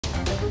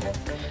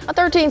A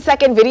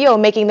 13-second video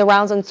making the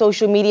rounds on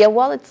social media.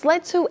 Well, it's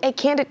led to a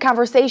candid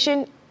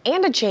conversation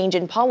and a change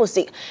in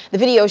policy. The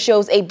video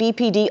shows a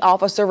BPD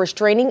officer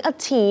restraining a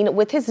teen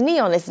with his knee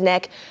on his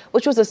neck,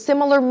 which was a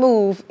similar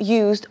move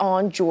used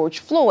on George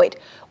Floyd.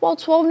 While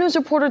 12 News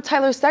reporter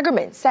Tyler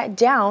Segerman sat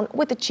down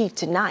with the chief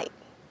tonight.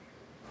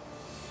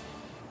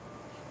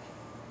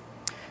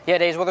 Yeah,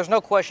 Days. Well, there's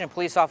no question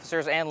police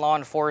officers and law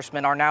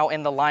enforcement are now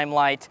in the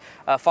limelight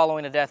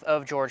following the death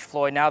of George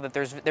Floyd. Now that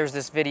there's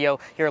this video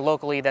here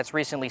locally that's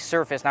recently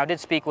surfaced. Now, I did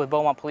speak with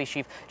Beaumont Police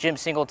Chief Jim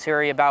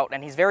Singletary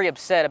and he's very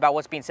upset about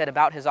what's being said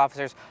about his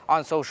officers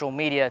on social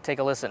media. Take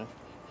a listen.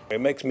 It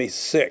makes me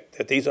sick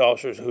that these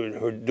officers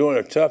who are doing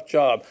a tough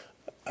job,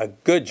 a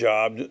good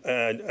job,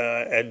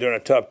 and during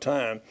a tough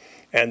time,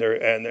 and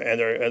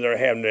they're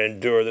having to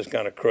endure this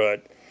kind of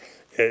crud.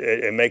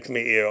 It makes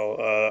me ill.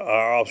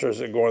 Our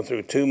officers are going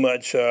through too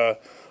much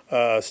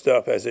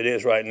stuff as it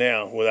is right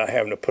now without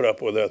having to put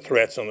up with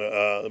threats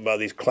by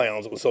these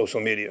clowns with social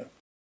media.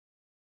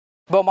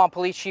 Beaumont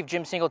Police Chief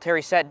Jim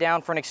Singletary sat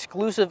down for an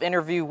exclusive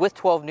interview with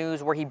 12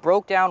 News where he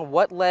broke down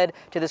what led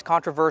to this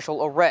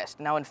controversial arrest.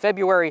 Now, in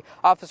February,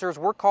 officers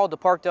were called to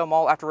Parkdale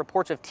Mall after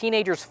reports of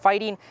teenagers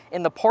fighting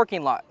in the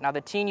parking lot. Now,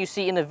 the teen you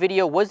see in the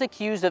video was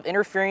accused of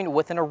interfering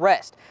with an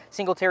arrest.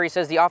 Singletary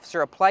says the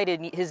officer applied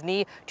his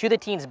knee to the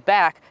teen's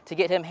back to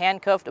get him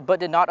handcuffed, but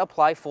did not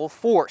apply full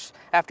force.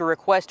 After a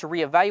request to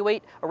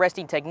reevaluate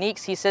arresting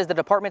techniques, he says the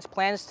department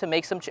plans to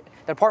make some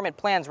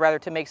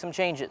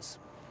changes.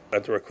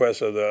 At the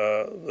request of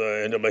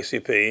the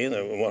NAACP,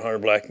 the 100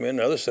 black men and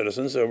other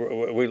citizens,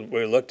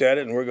 we looked at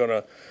it, and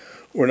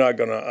we're not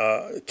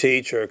gonna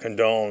teach or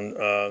condone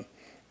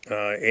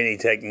any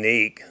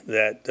technique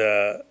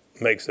that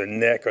makes the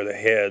neck or the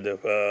head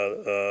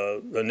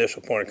the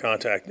initial point of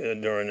contact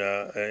during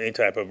any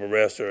type of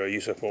arrest or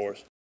use of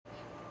force.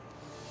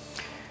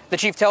 The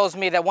chief tells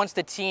me that once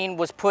the teen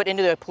was put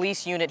into the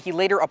police unit, he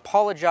later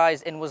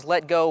apologized and was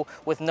let go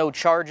with no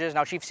charges.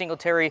 Now, Chief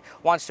Singletary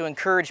wants to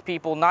encourage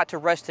people not to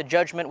rush to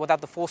judgment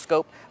without the full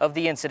scope of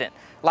the incident.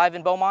 Live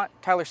in Beaumont,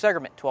 Tyler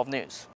Segerman, 12 News.